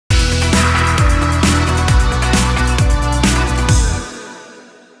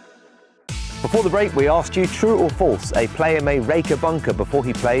Before the break, we asked you true or false, a player may rake a bunker before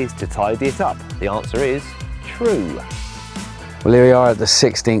he plays to tidy it up. The answer is true. Well, here we are at the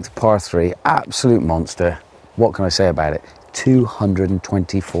 16th par 3, absolute monster. What can I say about it?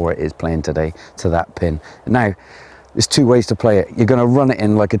 224 it is playing today to that pin. Now, there's two ways to play it. You're going to run it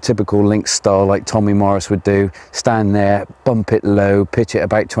in like a typical links style like Tommy Morris would do. Stand there, bump it low, pitch it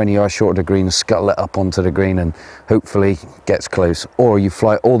about 20 yards short of the green, scuttle it up onto the green and hopefully gets close. Or you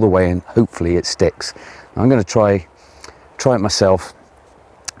fly it all the way and hopefully it sticks. Now, I'm going to try it myself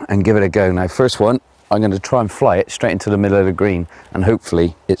and give it a go. Now, first one, I'm going to try and fly it straight into the middle of the green and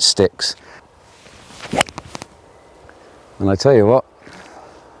hopefully it sticks. And I tell you what,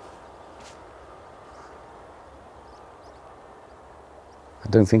 I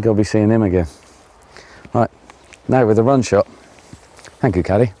don't think I'll be seeing him again. Right, now with the run shot. Thank you,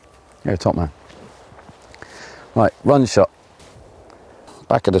 caddy. You're a top man. Right, run shot.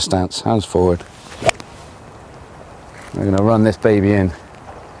 Back of the stance, hands forward. We're going to run this baby in.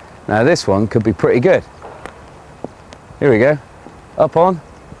 Now this one could be pretty good. Here we go. Up on.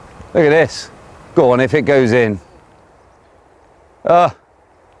 Look at this. Go on, if it goes in.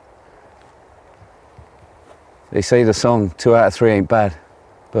 They say the song 2 out of 3 ain't bad,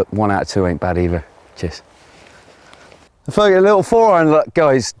 but 1 out of 2 ain't bad either. Cheers. If I get a little 4-iron, look,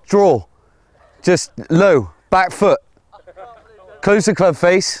 guys, draw. Just low, back foot. Close the club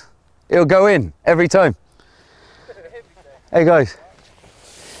face. It'll go in every time. Hey guys,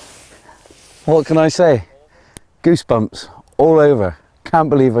 what can I say? Goosebumps all over. Can't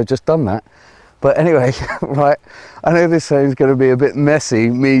believe I've just done that. But anyway, right, I know this sounds going to be a bit messy,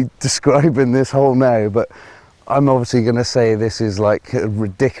 me describing this hole now, but I'm obviously going to say this is like a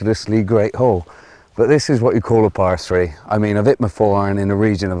ridiculously great hole. But this is what you call a par 3. I mean, I've hit my 4-iron in a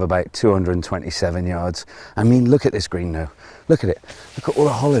region of about 227 yards. I mean, look at this green now. Look at it. Look at all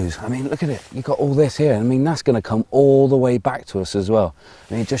the hollows. I mean, look at it. You've got all this here. I mean, that's going to come all the way back to us as well.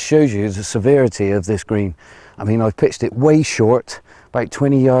 I mean, it just shows you the severity of this green. I mean, I've pitched it way short, about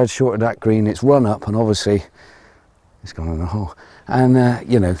 20 yards short of that green. It's run up and obviously it's gone in the hole. And,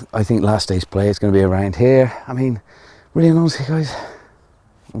 you know, I think last day's play is going to be around here. I mean, really and honestly, guys,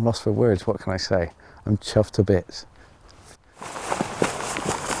 I'm lost for words. What can I say? I'm chuffed to bits.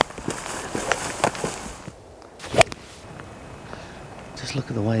 Just look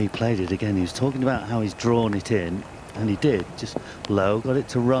at the way he played it again. He was talking about how he's drawn it in, and he did. Just low, got it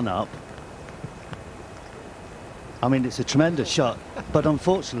to run up. I mean, it's a tremendous shot, but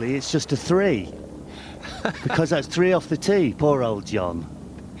unfortunately it's just a 3. Because that's 3 off the tee, poor old John.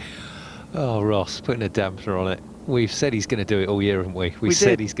 Oh, Ross, putting a dampener on it. We've said he's going to do it all year, haven't we? We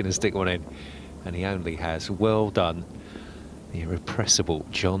said he's going to stick one in, and he only has. Well done. The irrepressible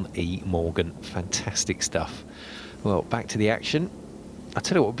John E. Morgan. Fantastic stuff. Well, back to the action. I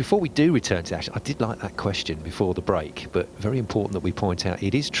tell you what, before we do return to action, I did like that question before the break, but very important that we point out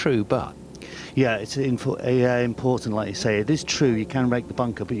it is true, but... Yeah, it's important, like you say. It is true, you can rake the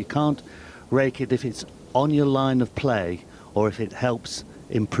bunker, but you can't rake it if it's on your line of play or if it helps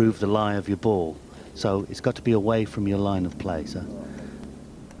improve the lie of your ball. So it's got to be away from your line of play. So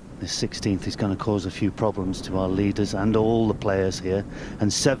this 16th is going to cause a few problems to our leaders and all the players here.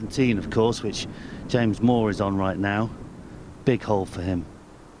 And 17, of course, which James Moore is on right now. Big hole for him.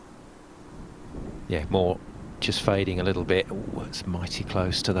 Yeah, Moore just fading a little bit. Ooh, it's mighty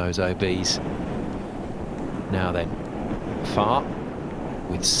close to those OBs. Now then, Far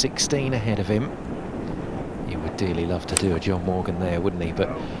with 16 ahead of him. He would dearly love to do a John Morgan there, wouldn't he? But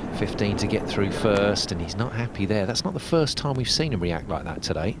 15 to get through first, and he's not happy there. That's not the first time we've seen him react like that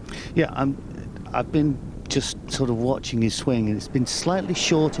today. Yeah, I've been just sort of watching his swing, and it's been slightly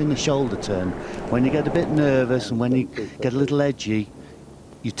short in the shoulder turn. When you get a bit nervous and when you get a little edgy,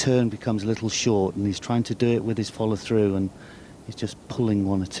 your turn becomes a little short, and he's trying to do it with his follow through, and he's just pulling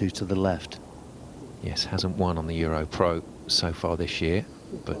 1 or 2 to the left. Yes, hasn't won on the EuroPro so far this year,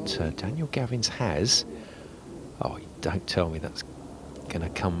 but Daniel Gavins has. Oh, don't tell me that's going to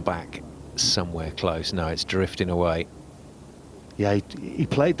come back somewhere close. No, it's drifting away. Yeah, he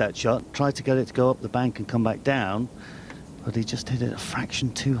played that shot, tried to get it to go up the bank and come back down, but he just hit it a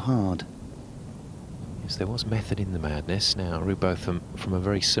fraction too hard. Yes, there was method in the madness. Now, Rubotham, from a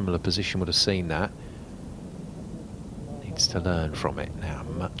very similar position, would have seen that. Needs to learn from it. Now,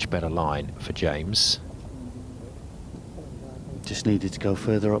 much better line for James. Just needed to go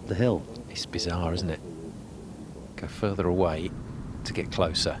further up the hill. It's bizarre, isn't it? Go further away to get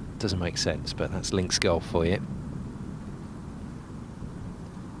closer. Doesn't make sense, but that's links golf for you.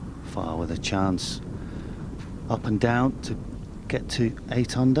 Far with a chance up and down to get to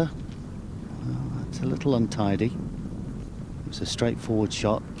 8 under. Well, that's a little untidy. It was a straightforward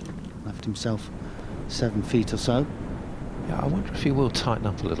shot. left himself 7 feet or so. Yeah, I wonder if he will tighten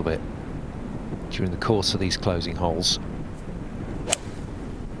up a little bit during the course of these closing holes. I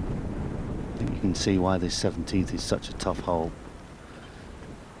think you can see why this 17th is such a tough hole.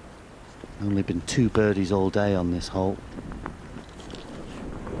 Only been 2 birdies all day on this hole.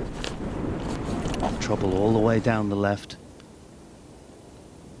 Trouble all the way down the left.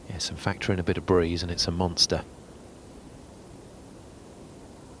 Yes, and factor in a bit of breeze and it's a monster.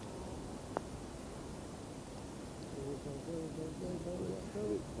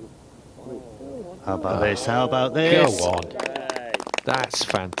 How about this? How about this? Go on. That's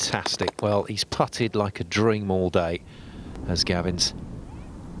fantastic. Well, he's putted like a dream all day, as Gavin's.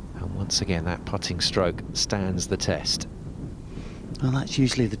 And once again, that putting stroke stands the test. Well, that's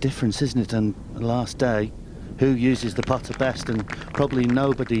usually the difference, isn't it? And the last day, who uses the putter best? And probably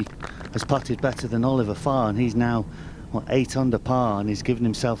nobody has putted better than Oliver Farr, and he's now, what, 8 under par, and he's given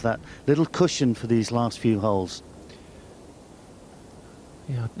himself that little cushion for these last few holes.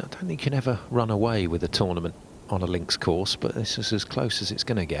 Yeah, I don't think you can ever run away with a tournament on a links course, but this is as close as it's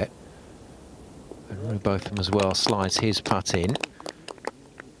going to get. And Rowbotham as well slides his putt in.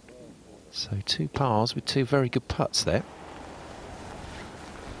 So 2 pars with 2 very good putts there.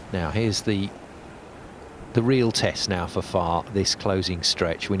 Now here's the real test now for Farr, this closing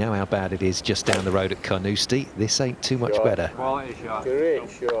stretch. We know how bad it is just down the road at Carnoustie. This ain't too much better. Quality shot. Great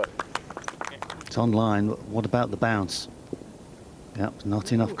shot. It's online. What about the bounce? Yep,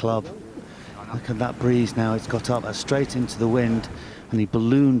 not enough club. Look at that breeze now. It's got up straight into the wind, and he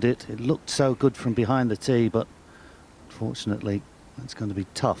ballooned it. It looked so good from behind the tee, but unfortunately, that's going to be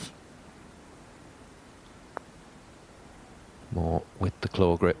tough. More with the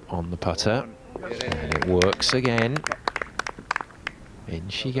claw grip on the putter. And it works again. In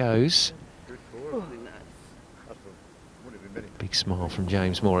she goes. Big smile from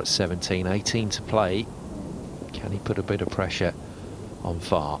James Moore at 17. 18 to play. Can he put a bit of pressure on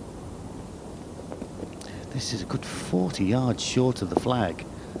Farr? This is a good 40 yards short of the flag.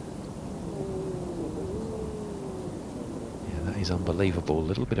 Yeah, that is unbelievable. A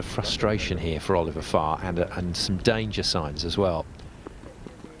little bit of frustration here for Oliver Farr, and some danger signs as well.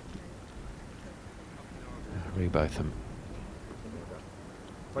 Rowbotham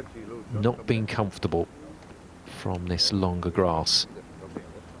not being comfortable from this longer grass.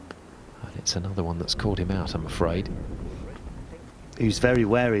 And it's another one that's caught him out, I'm afraid. He was very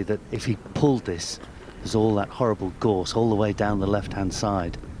wary that if he pulled this, there's all that horrible gorse all the way down the left-hand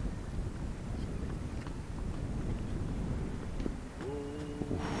side.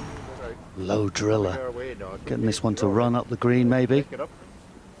 Low driller. Getting this one to run up the green, maybe.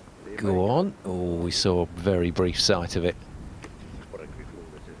 Go on. Oh, we saw a very brief sight of it.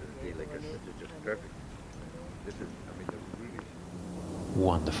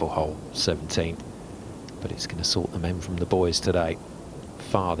 Wonderful hole, 17. But it's going to sort the men from the boys today.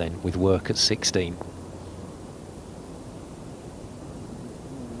 Farr then with work at 16.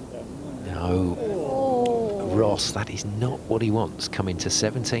 No. Ross, that is not what he wants. Coming to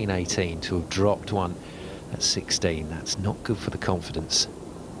 17, 18 to have dropped one at 16. That's not good for the confidence.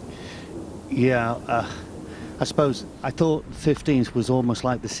 Yeah, I suppose I thought 15th was almost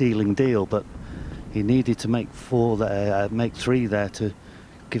like the sealing deal, but he needed to make 3 there to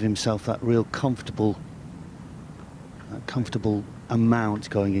give himself that real comfortable amount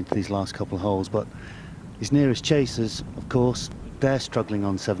going into these last couple of holes. But his nearest chasers, of course, they're struggling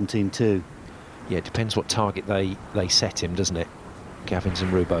on 17 too. Yeah, it depends what target they set him, doesn't it? Gavin's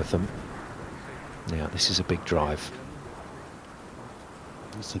and Rowbotham. Now, this is a big drive.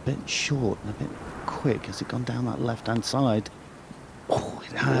 It's a bit short and a bit quick. Has it gone down that left-hand side? Oh,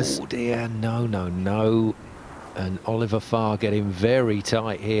 it has. Oh dear, no, no, no. And Oliver Farr getting very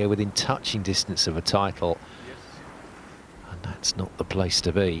tight here within touching distance of a title. And that's not the place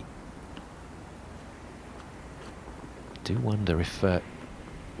to be. I do wonder if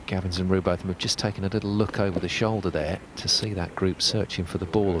Gavins and Rowbotham have just taken a little look over the shoulder there to see that group searching for the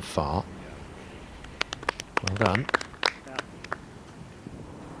ball of Farr. Well done.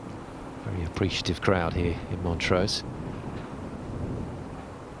 Very appreciative crowd here in Montrose.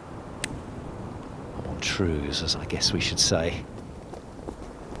 Montrose, as I guess we should say.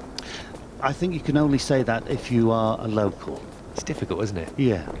 I think you can only say that if you are a local. It's difficult, isn't it?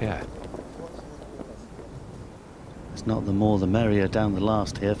 Yeah. Yeah. It's not the more the merrier down the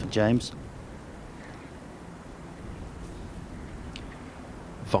last here for James.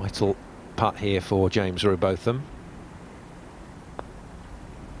 Vital putt here for James Rowbotham.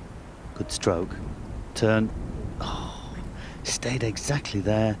 Good stroke. Turn. Oh, stayed exactly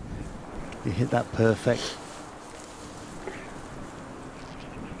there. He hit that perfect.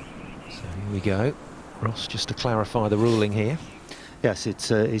 we go. Ross, just to clarify the ruling here. Yes, it's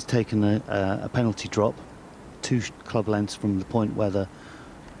he's taken a penalty drop 2 club lengths from the point where the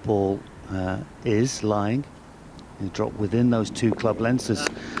ball is lying. He dropped within those 2 club lengths. As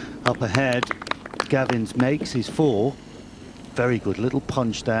up ahead, Gavins makes his 4. Very good little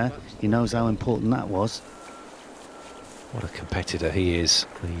punch there. He knows how important that was. What a competitor he is,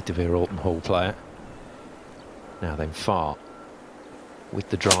 the De Vere Alton Hall player. Now then, Farr with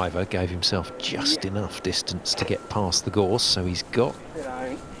the driver gave himself just enough distance to get past the gorse, so he's got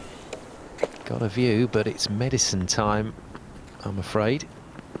a view, but it's medicine time, I'm afraid.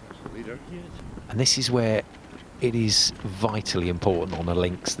 And this is where it is vitally important on a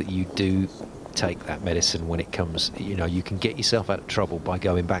links that you do take that medicine when it comes. You know, you can get yourself out of trouble by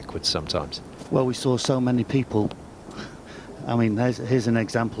going backwards sometimes. Well, we saw so many people. I mean, here's an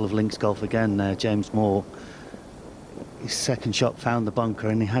example of links golf again there. James Moore, his second shot found the bunker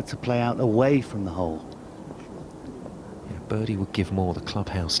and he had to play out away from the hole. Yeah, birdie would give Moore the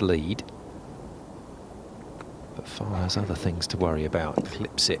clubhouse lead, but Farr has other things to worry about.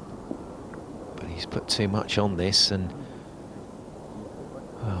 Clips it, but he's put too much on this, and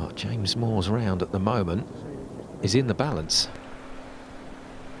James Moore's round at the moment is in the balance.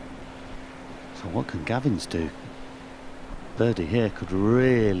 So what can Gavins do? Birdie here could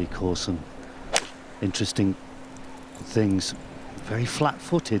really cause some interesting things. Very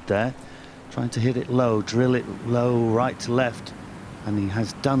flat-footed there, trying to hit it low, drill it low, right to left, and he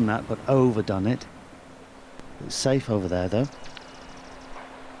has done that but overdone it. It's safe over there though.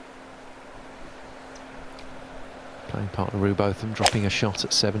 Playing partner Rue Botham dropping a shot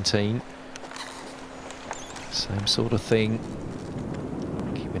at 17. Same sort of thing,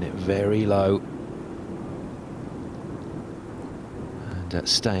 keeping it very low and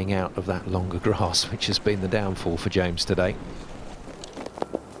staying out of that longer grass, which has been the downfall for James today.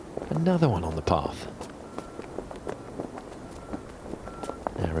 Another one on the path.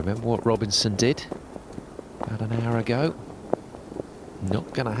 Now remember what Robinson did about an hour ago.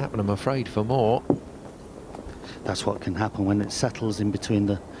 Not going to happen, I'm afraid, for Moore. That's what can happen when it settles in between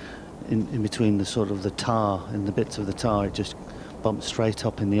the in between the sort of the tar and the bits of the tar. It just bumps straight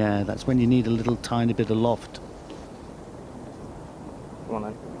up in the air. That's when you need a little tiny bit of loft. Come on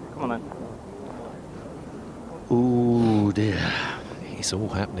then. Come on then. Ooh dear. It's all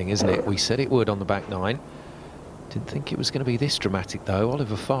happening, isn't it? We said it would on the back 9. Didn't think it was going to be this dramatic though.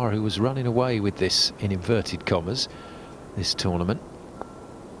 Oliver Farr, who was running away with this, in inverted commas, this tournament.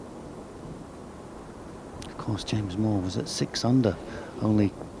 Of course, James Moore was at 6 under only,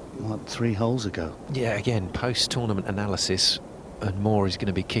 what, 3 holes ago. Yeah, again, post-tournament analysis, and Moore is going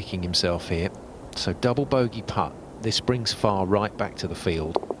to be kicking himself here. So double bogey putt. This brings Farr right back to the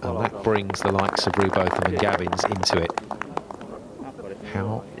field, and that brings the likes of Rue Botham and Gavins into it.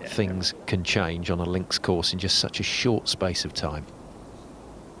 How things can change on a links course in just such a short space of time.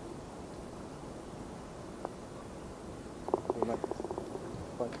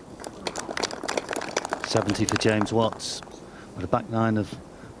 .70 for James Watts, with a back 9 of,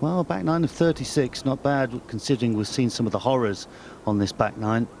 well, back 9 of 36, not bad considering we've seen some of the horrors on this back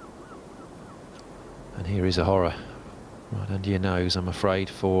 9. And here is a horror right under your nose, I'm afraid,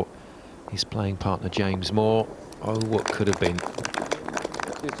 for his playing partner James Moore. Oh, what could have been.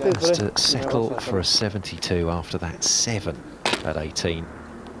 Has to settle for a 72 after that 7 at 18,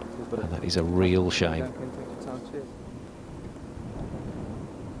 and that is a real shame.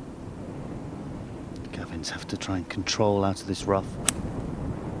 Gavins have to try and control out of this rough.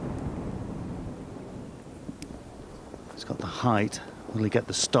 He's got the height. Will he get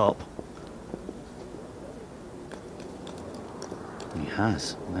the stop? He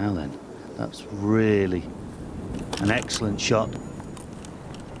has. Now then, that's really an excellent shot.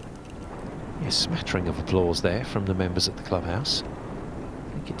 A smattering of applause there from the members at the clubhouse.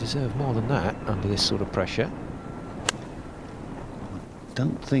 I think it deserved more than that under this sort of pressure. I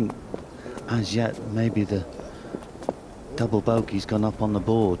don't think as yet maybe the double bogey's gone up on the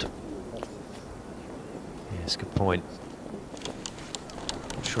board. Yes, good point.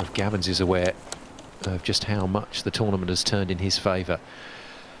 Not sure if Gavins is aware of just how much the tournament has turned in his favour.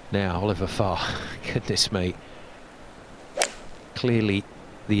 Now Oliver Farr, goodness me, clearly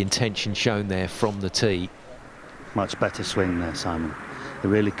the intention shown there from the tee. Much better swing there, Simon.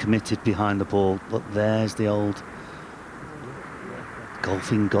 They're really committed behind the ball, but there's the old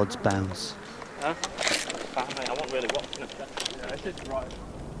golfing god's bounce. Huh? I wasn't really watching it. Yeah, it's right.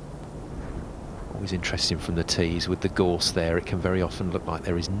 Always interesting from the tees with the gorse there. It can very often look like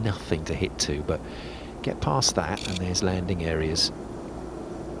there is nothing to hit to, but get past that and there's landing areas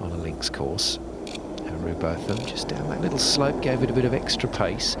on a links course. And Rebotham just down that little slope, gave it a bit of extra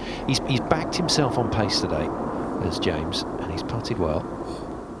pace. He's backed himself on pace today, as James, and he's putted well.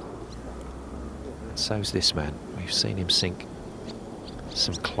 And so's this man. We've seen him sink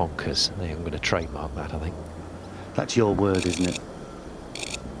some clonkers. I'm going to trademark that, I think. That's your word, isn't it?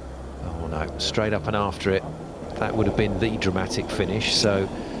 Oh no, straight up and after it. That would have been the dramatic finish. So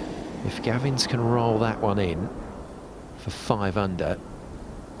if Gavins can roll that one in for 5 under,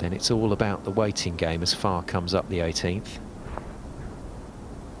 then it's all about the waiting game as Farr comes up the 18th.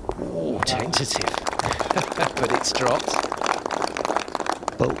 Oh, tentative. But it's dropped.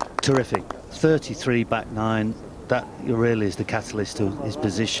 But terrific. 33 back 9. That really is the catalyst to his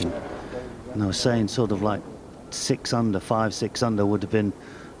position. And I was saying sort of like 6 under, 5, 6 under would have been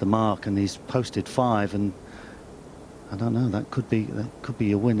the mark, and he's posted 5, and I don't know, that could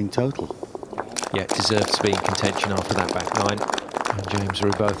be a winning total. Yeah, it deserves to be in contention after that back 9. And James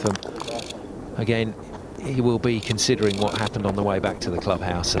Rebotham, again, he will be considering what happened on the way back to the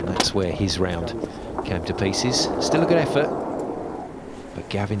clubhouse, and that's where his round came to pieces. Still a good effort, but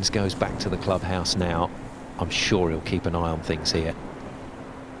Gavins goes back to the clubhouse now. I'm sure he'll keep an eye on things here.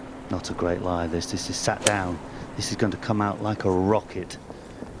 Not a great lie, this is sat down. This is going to come out like a rocket.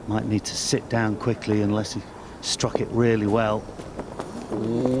 Might need to sit down quickly unless he struck it really well.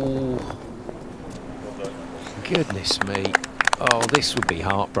 Ooh. Goodness me. Oh, this would be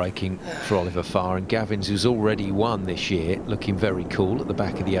heartbreaking for Oliver Farr, and Gavins, who's already won this year, looking very cool at the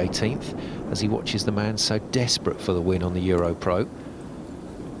back of the 18th as he watches the man so desperate for the win on the EuroPro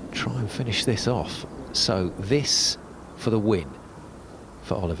try and finish this off. So this for the win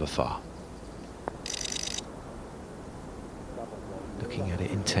for Oliver Farr. Looking at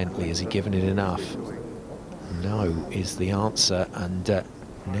it intently, has he given it enough? No is the answer, and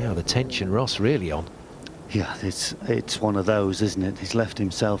now the tension, Ross, really on. Yeah, it's one of those, isn't it? He's left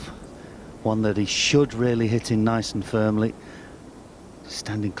himself one that he should really hit in nice and firmly.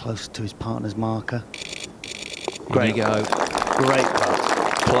 Standing close to his partner's marker. Great go. Great putt.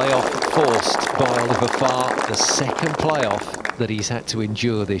 Playoff forced by Oliver Farr, the second playoff that he's had to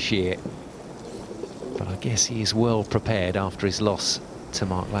endure this year. But I guess he is well prepared after his loss to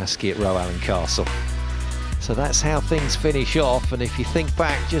Mark Lasky at Roe Allen Castle. So that's how things finish off, and if you think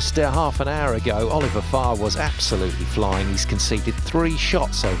back just half an hour ago, Oliver Farr was absolutely flying. He's conceded 3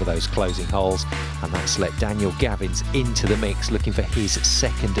 shots over those closing holes, and that's let Daniel Gavins into the mix, looking for his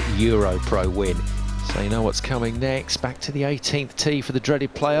second EuroPro win. So you know what's coming next. Back to the 18th tee for the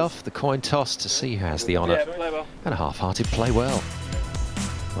dreaded playoff, the coin toss to see who has the honour, and a half-hearted play well.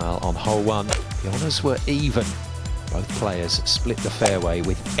 Well, on hole 1, the honours were even. Both players split the fairway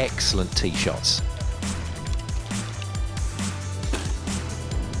with excellent tee shots.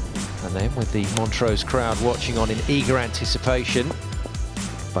 And then, with the Montrose crowd watching on in eager anticipation,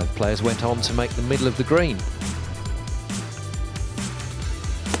 both players went on to make the middle of the green.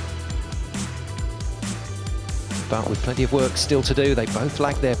 But with plenty of work still to do, they both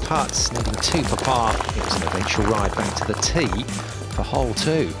lagged their putts, needing 2 for par. It was an eventual ride back to the tee for hole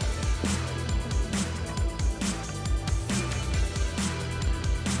 2.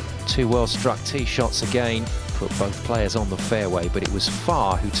 Two well-struck tee shots again put both players on the fairway, but it was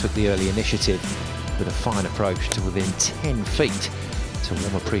Farr who took the early initiative with a fine approach to within 10 feet to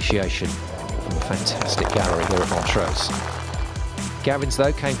warm appreciation from a fantastic gallery here at Montrose. Gavins,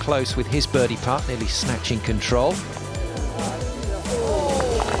 though, came close with his birdie putt, nearly snatching control.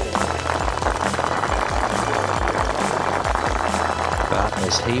 But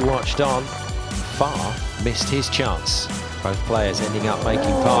as he watched on, Farr missed his chance. Both players ending up making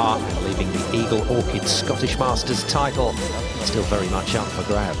par and leaving the Eagle Orchid Scottish Masters title still very much up for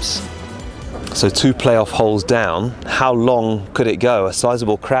grabs. So 2 playoff holes down, how long could it go? A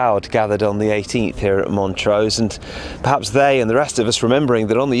sizable crowd gathered on the 18th here at Montrose, and perhaps they and the rest of us remembering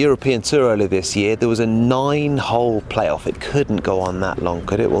that on the European Tour earlier this year there was a 9-hole playoff. It couldn't go on that long,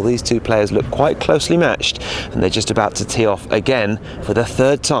 could it? Well, these 2 players look quite closely matched, and they're just about to tee off again for the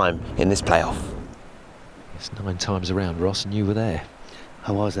 3rd time in this playoff. It's 9 times around, Ross, and you were there.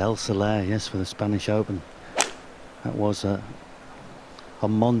 I was El Soler, yes, for the Spanish Open. That was a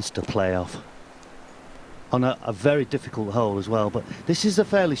monster playoff. On a very difficult hole as well, but this is a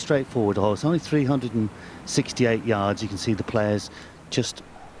fairly straightforward hole. It's only 368 yards. You can see the players just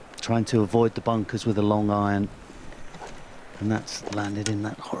trying to avoid the bunkers with a long iron, and that's landed in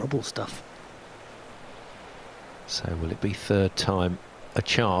that horrible stuff. So will it be 3rd time a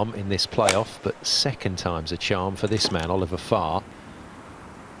charm in this playoff, but 2nd time's a charm for this man, Oliver Farr.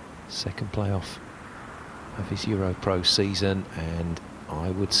 2nd playoff of his EuroPro season, and I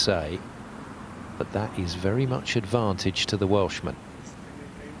would say that is very much advantage to the Welshman.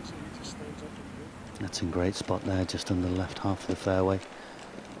 That's in great spot there, just under the left half of the fairway,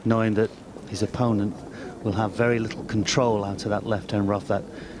 knowing that his opponent will have very little control out of that left-hand rough, that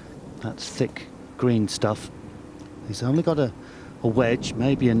thick green stuff. He's only got a wedge,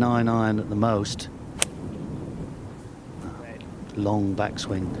 maybe a 9-iron at the most. Long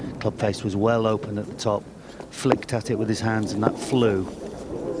backswing. Club face was well open at the top. Flicked at it with his hands and that flew.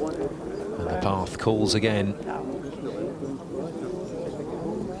 And the path calls again.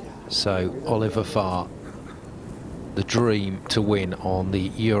 So Oliver Farr, the dream to win on the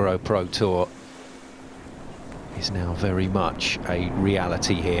EuroPro Tour, is now very much a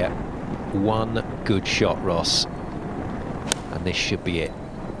reality here. One good shot, Ross, and this should be it.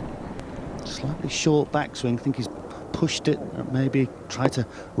 Slightly short backswing. I think he's pushed it, maybe tried to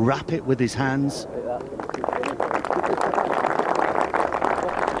wrap it with his hands.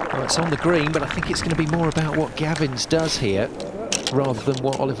 Well, it's on the green, but I think it's going to be more about what Gavins does here rather than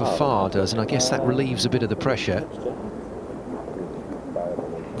what Oliver Farr does, and I guess that relieves a bit of the pressure.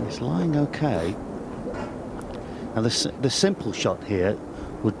 He's lying okay. Now the simple shot here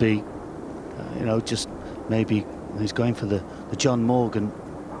would be, you know, just maybe he's going for the John Morgan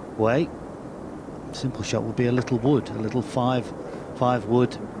way. Simple shot would be a little wood, a little five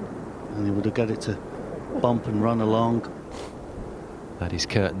wood, and he would have got it to bump and run along. That is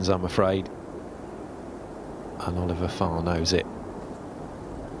curtains, I'm afraid, and Oliver Farr knows it.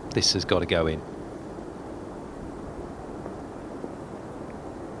 This has got to go in.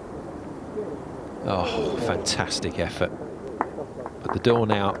 Oh, fantastic effort. But the door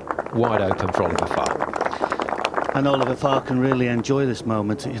now wide open for Oliver Farr. And Oliver Farr can really enjoy this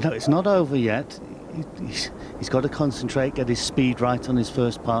moment. You know, it's not over yet. He's got to concentrate, get his speed right on his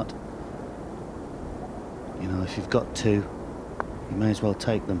first putt. You know, if you've got two, you may as well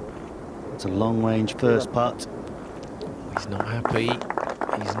take them. It's a long range first putt. He's not happy.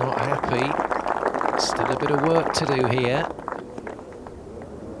 He's not happy. Still a bit of work to do here.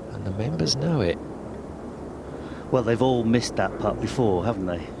 And the members know it. Well, they've all missed that putt before, haven't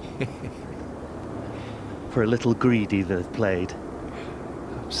they? For a little greedy they've played.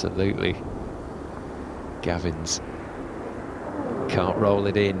 Absolutely. Gavins can't roll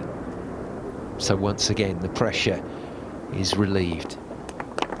it in. So once again, the pressure is relieved.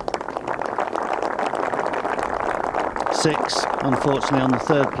 6, unfortunately, on the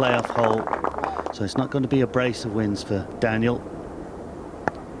third playoff hole. So it's not going to be a brace of wins for Daniel.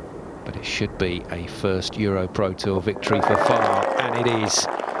 But it should be a first EuroPro Tour victory for Farr, and it is.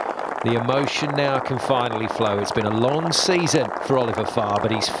 The emotion now can finally flow. It's been a long season for Oliver Farr,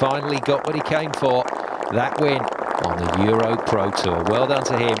 but he's finally got what he came for. That win on the EuroPro Tour. Well done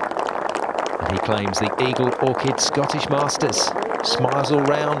to him. And he claims the Eagle Orchid Scottish Masters. Smiles all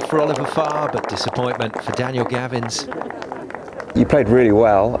round for Oliver Farr, but disappointment for Daniel Gavins. You played really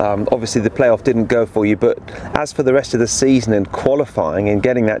well. Obviously the playoff didn't go for you, but as for the rest of the season and qualifying and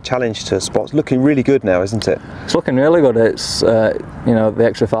getting that challenge to spots, looking really good now, isn't it? It's looking really good. It's you know, the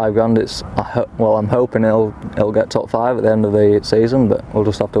extra $5 grand. It's well, I'm hoping it'll get top 5 at the end of the season, but we'll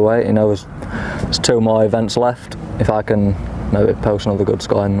just have to wait. You know, there's 2 more events left. If I can maybe post another good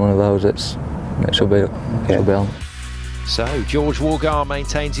score in one of those, it should be on. So George Wargar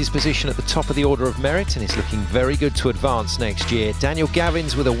maintains his position at the top of the order of merit and is looking very good to advance next year. Daniel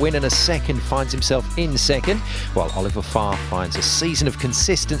Gavins, with a win and a second, finds himself in second, while Oliver Farr finds a season of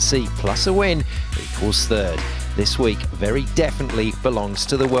consistency plus a win equals third. This week very definitely belongs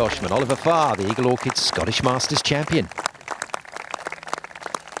to the Welshman. Oliver Farr, the Eagle Orchid Scottish Masters champion.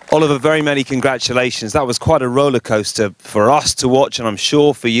 Oliver, very many congratulations. That was quite a roller coaster for us to watch, and I'm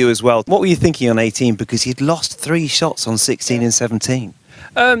sure for you as well. What were you thinking on 18? Because you'd lost 3 shots on 16 and 17.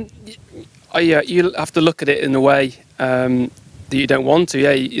 Yeah, you have to look at it in a way that you don't want to.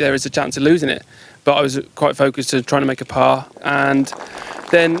 Yeah, there is a chance of losing it, but I was quite focused on trying to make a par, and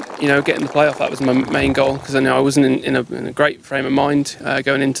then, you know, getting the playoff. That was my main goal, because I know I wasn't in a great frame of mind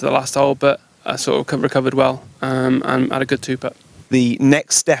going into the last hole, but I sort of recovered well and had a good 2-putt. The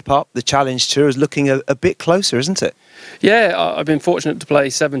next step up, the Challenge Tour, is looking a bit closer, isn't it? Yeah, I've been fortunate to play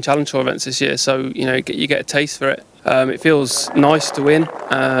 7 Challenge Tour events this year, so, you know, you get a taste for it. It feels nice to win,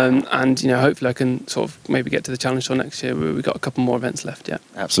 and, you know, hopefully I can sort of maybe get to the Challenge Tour next year. We've got a couple more events left, yeah.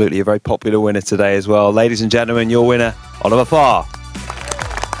 Absolutely, a very popular winner today as well. Ladies and gentlemen, your winner, Oliver Farr.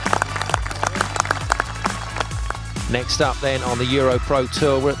 Next up then on the EuroPro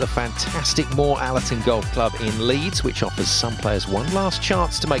Tour, we're at the fantastic Moore Allerton Golf Club in Leeds, which offers some players one last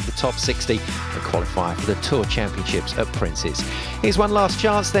chance to make the top 60 and qualify for the Tour Championships at Prince's. Here's one last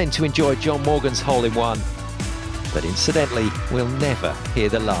chance then to enjoy John Morgan's hole-in-one, but incidentally, we'll never hear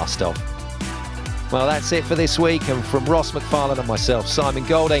the last of. Well, that's it for this week, and from Ross McFarlane and myself, Simon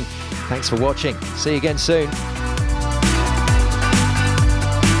Golding, thanks for watching. See you again soon.